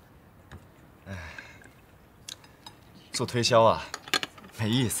了。做推销啊，没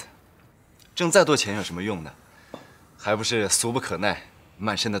意思，挣再多钱有什么用呢？还不是俗不可耐，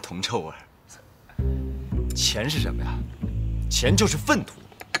满身的铜臭味。钱是什么呀？钱就是粪土，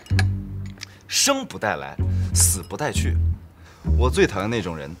生不带来，死不带去。我最讨厌那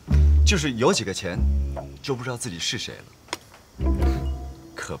种人，就是有几个钱，就不知道自己是谁了。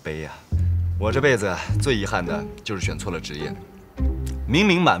可悲呀！我这辈子最遗憾的就是选错了职业，明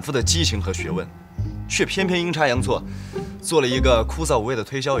明满腹的激情和学问，却偏偏阴差阳错，做了一个枯燥无味的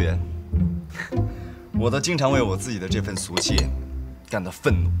推销员。我都经常为我自己的这份俗气感到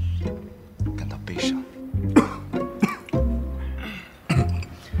愤怒，感到悲伤。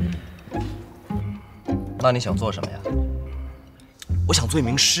那你想做什么呀？我想做一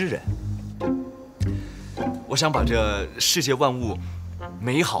名诗人。我想把这世界万物，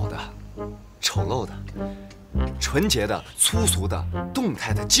美好的、丑陋的、纯洁的、粗俗的、动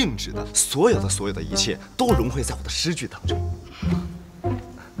态的、静止的，所有的一切，都融汇在我的诗句当中。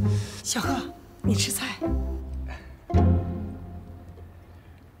小贺，你吃菜。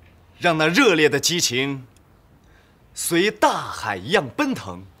让那热烈的激情，随大海一样奔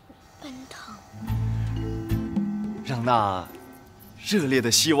腾。让那热烈的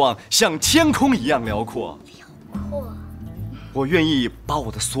希望像天空一样辽阔。我愿意把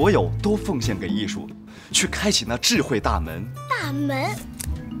我的所有都奉献给艺术，去开启那智慧大门。大门。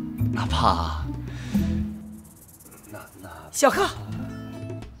哪怕……小贺，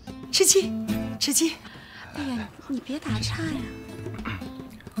吃鸡，吃鸡。哎呀，你别打岔呀。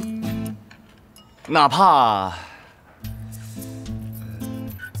哪怕……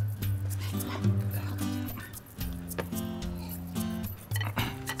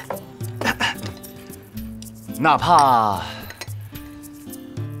哪怕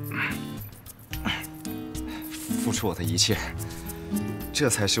付出我的一切，这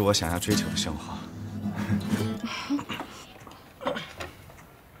才是我想要追求的生活。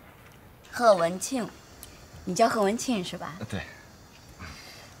贺文庆，你叫贺文庆是吧？对。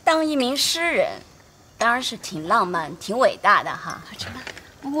当一名诗人，当然是挺浪漫、挺伟大的哈。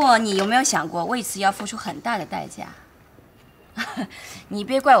不过你有没有想过，为此要付出很大的代价？你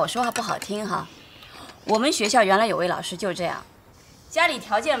别怪我说话不好听哈。我们学校原来有位老师就这样，家里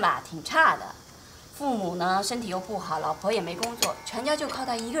条件吧挺差的，父母呢身体又不好，老婆也没工作，全家就靠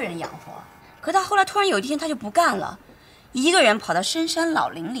他一个人养活。可他后来突然有一天他就不干了，一个人跑到深山老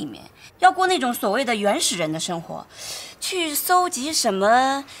林里面，要过那种所谓的原始人的生活，去搜集什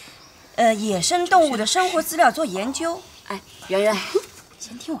么野生动物的生活资料做研究。哎，圆圆，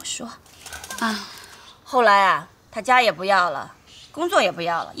先听我说啊。后来啊，他家也不要了，工作也不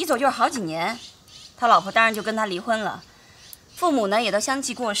要了，一走就是好几年。他老婆当然就跟他离婚了，父母呢也都相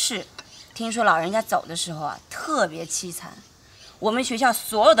继过世。听说老人家走的时候啊，特别凄惨。我们学校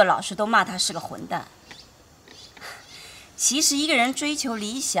所有的老师都骂他是个混蛋。其实一个人追求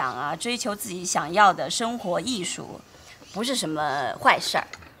理想啊，追求自己想要的生活艺术，不是什么坏事儿，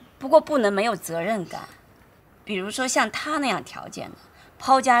不过不能没有责任感。比如说像他那样条件的，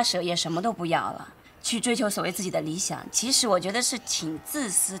抛家舍业，什么都不要了，去追求所谓自己的理想，其实我觉得是挺自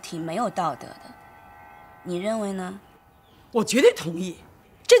私、挺没有道德的。你认为呢？我绝对同意。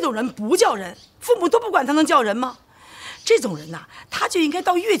这种人不叫人，父母都不管他能叫人吗？这种人呐，他就应该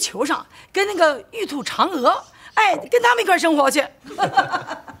到月球上跟那个玉兔嫦娥，哎，跟他们一块生活去。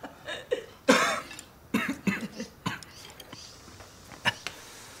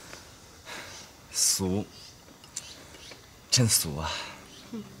俗，真俗啊！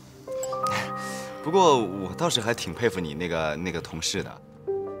不过我倒是还挺佩服你那个同事的。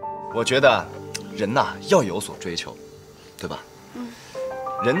我觉得人呐要有所追求，对吧？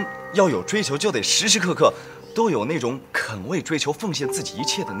人要有追求，就得时时刻刻都有那种肯为追求奉献自己一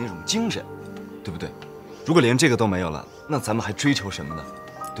切的那种精神，对不对？如果连这个都没有了，那咱们还追求什么呢？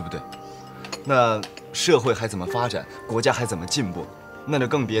对不对？那社会还怎么发展，国家还怎么进步？那就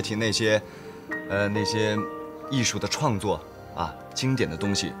更别提那些艺术的创作啊，经典的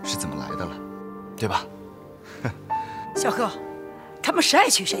东西是怎么来的了，对吧？小贺，他们谁爱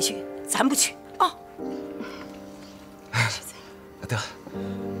去谁去，咱不去啊。得，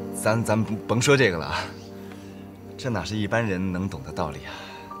咱甭说这个了啊，这哪是一般人能懂的道理啊？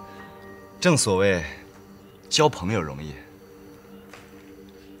正所谓，交朋友容易，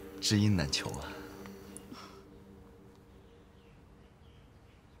知音难求啊。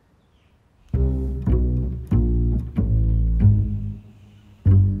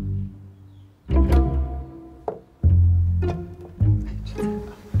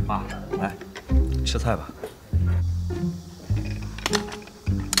妈，来，吃菜吧。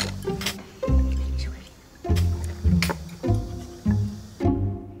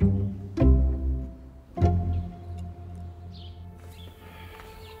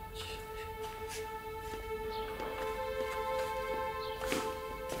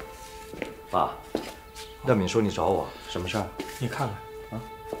爸，廖敏说你找我，什么事儿？你看看啊，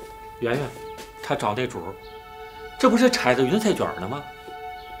圆圆，她找那主，这不是踩着云彩卷呢吗？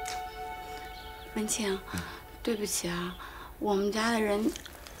文庆，对不起啊，我们家的人。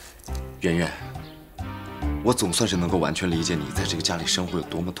圆圆，我总算是能够完全理解你在这个家里生活有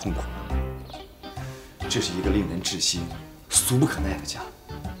多么痛苦了。这是一个令人窒息、俗不可耐的家。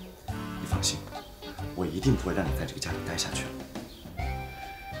你放心，我一定不会让你在这个家里待下去了。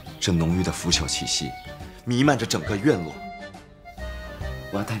这浓郁的腐朽气息弥漫着整个院落。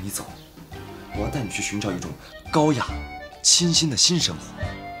我要带你走，我要带你去寻找一种高雅、清新的新生活。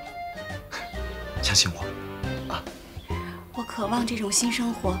相信我。我渴望这种新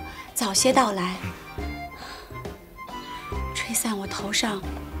生活早些到来，吹散我头上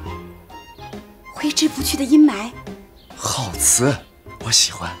挥之不去的阴霾。好词，我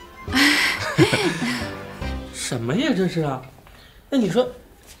喜欢。什么呀，这是啊？那你说，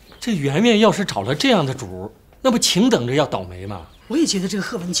这圆圆要是找了这样的主，那不请等着要倒霉吗？我也觉得这个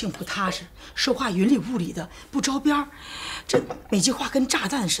贺文庆不踏实，说话云里雾里的，不着边儿，这每句话跟炸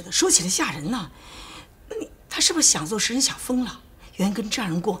弹似的，说起来吓人呐。他是不是想做事人想疯了？圆圆跟这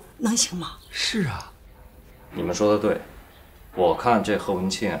样人过能行吗？是啊，你们说的对，我看这贺文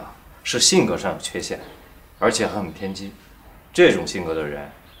庆啊是性格上有缺陷，而且还很偏激。这种性格的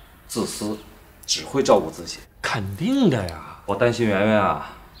人，自私，只会照顾自己。肯定的呀。我担心圆圆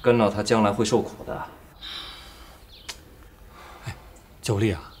啊，跟了他将来会受苦的。哎，九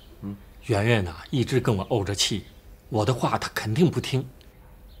丽啊，圆圆呐一直跟我怄着气，我的话她肯定不听。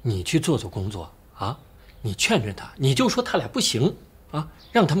你去做做工作啊。你劝劝他，你就说他俩不行啊，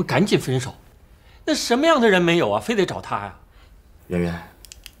让他们赶紧分手。那什么样的人没有啊？非得找他呀？圆圆，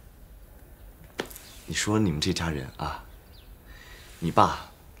你说你们这家人啊，你爸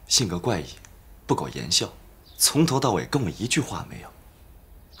性格怪异，不苟言笑，从头到尾跟我一句话没有。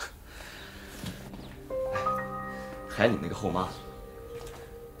还有你那个后妈，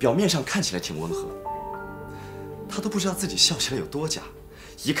表面上看起来挺温和，她都不知道自己笑起来有多假，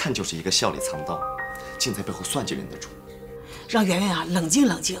一看就是一个笑里藏刀。竟在背后算计人的主，让圆圆啊冷静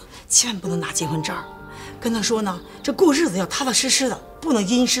冷静，千万不能拿结婚证儿，跟他说呢，这过日子要踏踏实实的，不能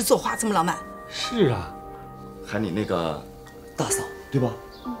吟诗作画这么浪漫。是啊，还你那个大嫂对吧？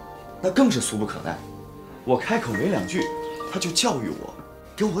那更是俗不可耐，我开口没两句，他就教育我，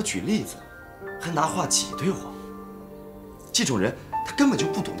给我举例子，还拿话挤兑我。这种人他根本就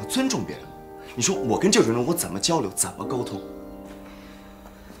不懂得尊重别人。你说我跟这种人我怎么交流，怎么沟通？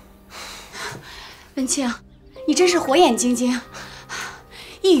文庆，你真是火眼金睛，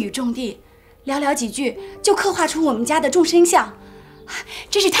一语中的，寥寥几句就刻画出我们家的众生相，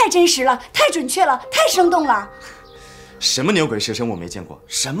真是太真实了，太准确了，太生动了。什么牛鬼蛇神我没见过，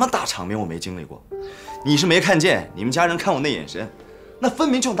什么大场面我没经历过，你是没看见，你们家人看我那眼神，那分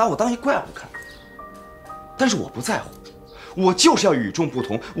明就拿我当一怪物看。但是我不在乎，我就是要与众不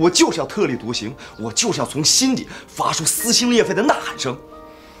同，我就是要特立独行，我就是要从心底发出撕心裂肺的呐喊声。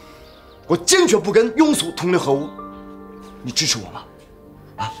我坚决不跟庸俗同流合污，你支持我吗？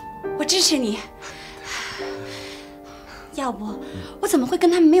我支持你。要不我怎么会跟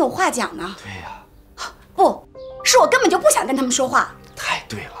他们没有话讲呢？对呀。不是我根本就不想跟他们说话。太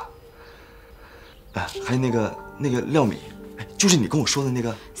对了。还有那个廖敏，就是你跟我说的那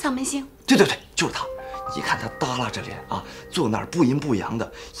个丧门星。对，就是他。一看他耷拉着脸啊，坐那儿不阴不阳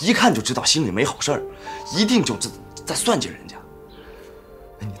的，一看就知道心里没好事儿，一定就是在算计人家。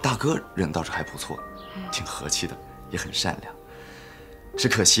你大哥人倒是还不错，挺和气的，也很善良。只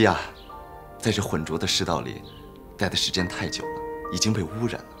可惜啊，在这浑浊的世道里，待的时间太久了，已经被污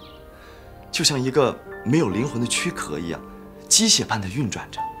染了，就像一个没有灵魂的躯壳一样，机械般的运转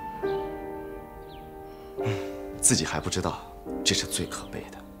着。自己还不知道，这是最可悲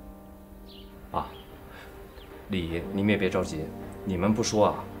的。啊，李姨，你们也别着急，你们不说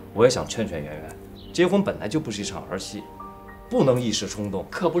啊，我也想劝劝圆圆，结婚本来就不是一场儿戏。不能一时冲动，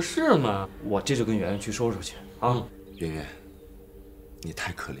可不是嘛！我这就跟圆圆去说说去啊。圆圆，你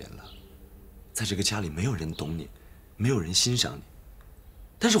太可怜了，在这个家里没有人懂你，没有人欣赏你，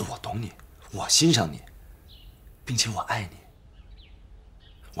但是我懂你，我欣赏你，并且我爱你。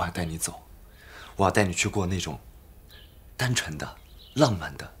我要带你走，我要带你去过那种单纯的、浪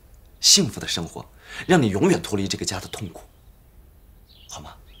漫的、幸福的生活，让你永远脱离这个家的痛苦，好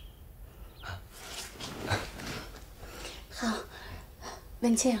吗？好，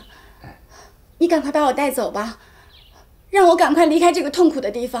文庆，你赶快把我带走吧，让我赶快离开这个痛苦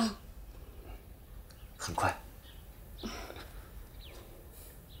的地方。很快。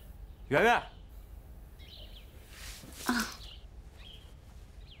圆圆。啊，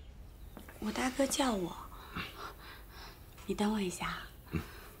我大哥叫我，你等我一下。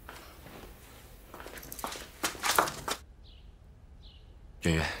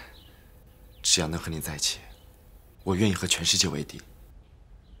圆圆，只要能和你在一起，我愿意和全世界为敌。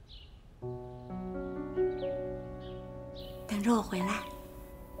等着我回来。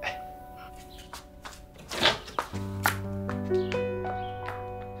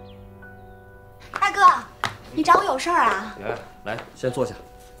大哥，你找我有事儿啊？圆圆，来，先坐下。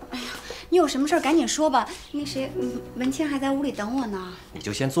你有什么事儿赶紧说吧。那谁，文清还在屋里等我呢。你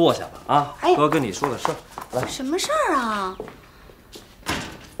就先坐下吧啊！哎哥跟你说个事儿，来。什么事儿啊？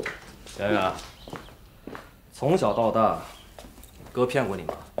圆圆，从小到大，哥骗过你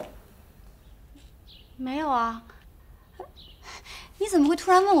吗？没有啊。你怎么会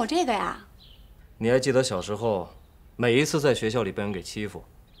突然问我这个呀？你还记得小时候，每一次在学校里被人给欺负，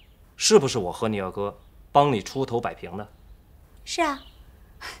是不是我和你二哥帮你出头摆平的？是啊。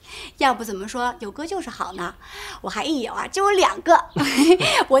要不怎么说有哥就是好呢？我还一有啊就有2个，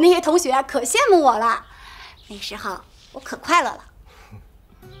我那些同学啊可羡慕我了。那时候我可快乐了。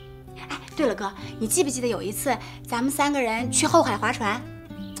哎，对了哥，你记不记得有一次咱们3个人去后海划船？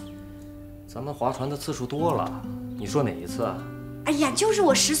咱们划船的次数多了，你说哪一次啊？哎呀，就是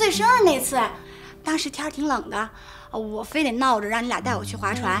我10岁生日那次，当时天挺冷的，我非得闹着让你俩带我去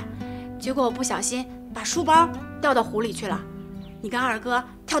划船，结果我不小心把书包掉到湖里去了。你跟二哥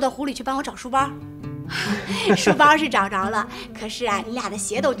跳到湖里去帮我找书包，书包是找着了，可是啊，你俩的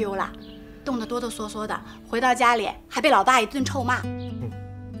鞋都丢了，冻得哆哆嗦嗦的，回到家里还被老爸一顿臭骂。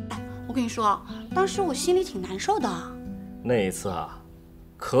哎，我跟你说，当时我心里挺难受的。那一次啊，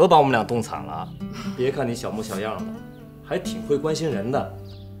可把我们俩冻惨了。别看你小模小样的，还挺会关心人的。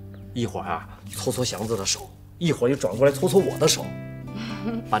一会儿啊搓搓祥子的手，一会儿又转过来搓搓我的手，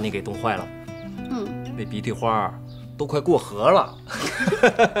把你给冻坏了。那鼻涕花都快过河了。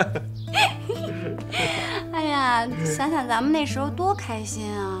哎呀，想想咱们那时候多开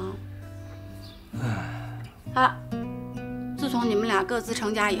心啊！啊，自从你们俩各自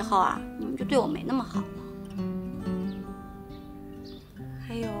成家以后啊，你们就对我没那么好了。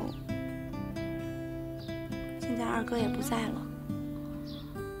还有，现在二哥也不在了。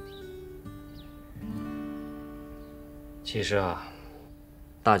其实啊，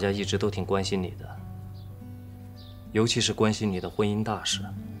大家一直都挺关心你的。尤其是关心你的婚姻大事。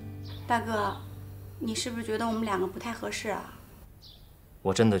大哥，你是不是觉得我们2个不太合适啊？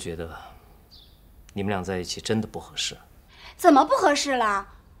我真的觉得你们俩在一起真的不合适。怎么不合适了？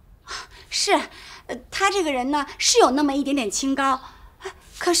是，他这个人呢是有那么一点点清高，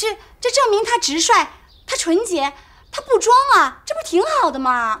可是这证明他直率，他纯洁，他不装啊，这不挺好的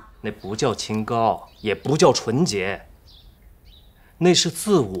吗？那不叫清高，也不叫纯洁，那是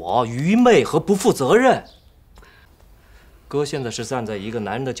自我、愚昧和不负责任。哥现在是站在一个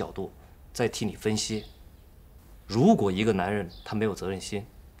男人的角度，在替你分析。如果一个男人他没有责任心，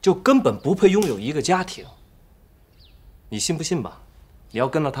就根本不配拥有一个家庭。你信不信吧？你要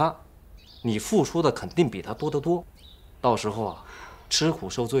跟了他，你付出的肯定比他多得多。到时候啊，吃苦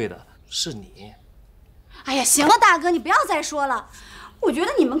受罪的是你。哎呀，行了，大哥，你不要再说了。我觉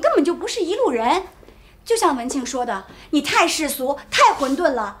得你们根本就不是一路人。就像文庆说的，你太世俗，太混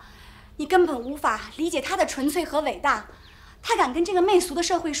沌了，你根本无法理解他的纯粹和伟大。他敢跟这个媚俗的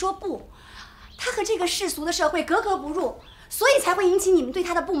社会说不，他和这个世俗的社会格格不入，所以才会引起你们对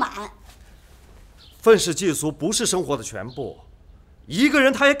他的不满。愤世嫉俗不是生活的全部，一个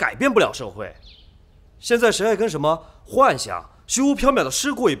人他也改变不了社会。现在谁还跟什么幻想、虚无缥缈的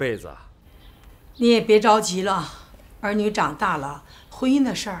诗过一辈子啊？你也别着急了，儿女长大了，婚姻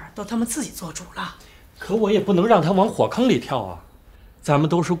的事儿都他们自己做主了。可我也不能让他往火坑里跳啊！咱们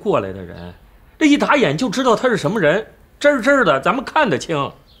都是过来的人，这一打眼就知道他是什么人。真真的，咱们看得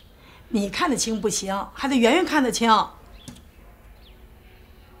清。你看得清不行，还得圆圆看得清。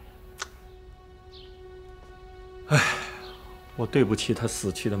哎，我对不起他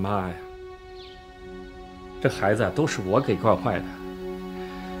死去的妈呀！这孩子都是我给惯坏的，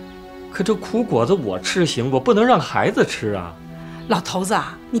可这苦果子我吃行，我不能让孩子吃啊！老头子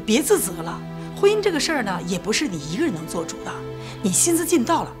啊，你别自责了，婚姻这个事儿呢，也不是你一个人能做主的，你心思尽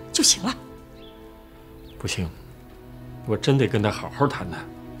到了就行了。不行。我真得跟他好好谈谈。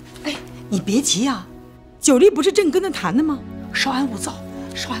哎，你别急啊，九丽不是正跟他谈的吗？稍安勿躁，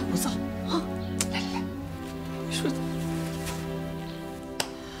稍安勿躁啊！来来来，你说，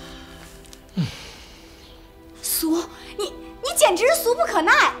俗，你简直是俗不可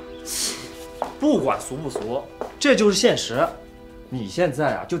耐。不管俗不俗，这就是现实。你现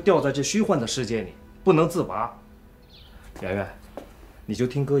在啊，就掉在这虚幻的世界里，不能自拔。圆圆，你就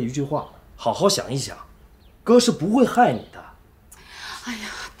听哥一句话，好好想一想。哥是不会害你的。哎呀，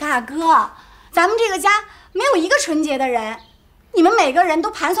大哥，咱们这个家没有一个纯洁的人，你们每个人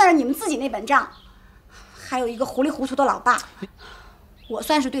都盘算着你们自己那本账，还有一个糊里糊涂的老爸。我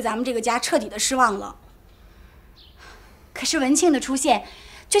算是对咱们这个家彻底的失望了。可是文庆的出现，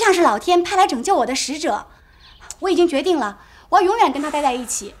就像是老天派来拯救我的使者。我已经决定了，我要永远跟他待在一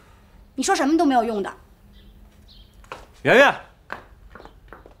起。你说什么都没有用的。圆圆，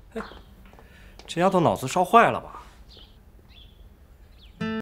这丫头脑子烧坏了吧？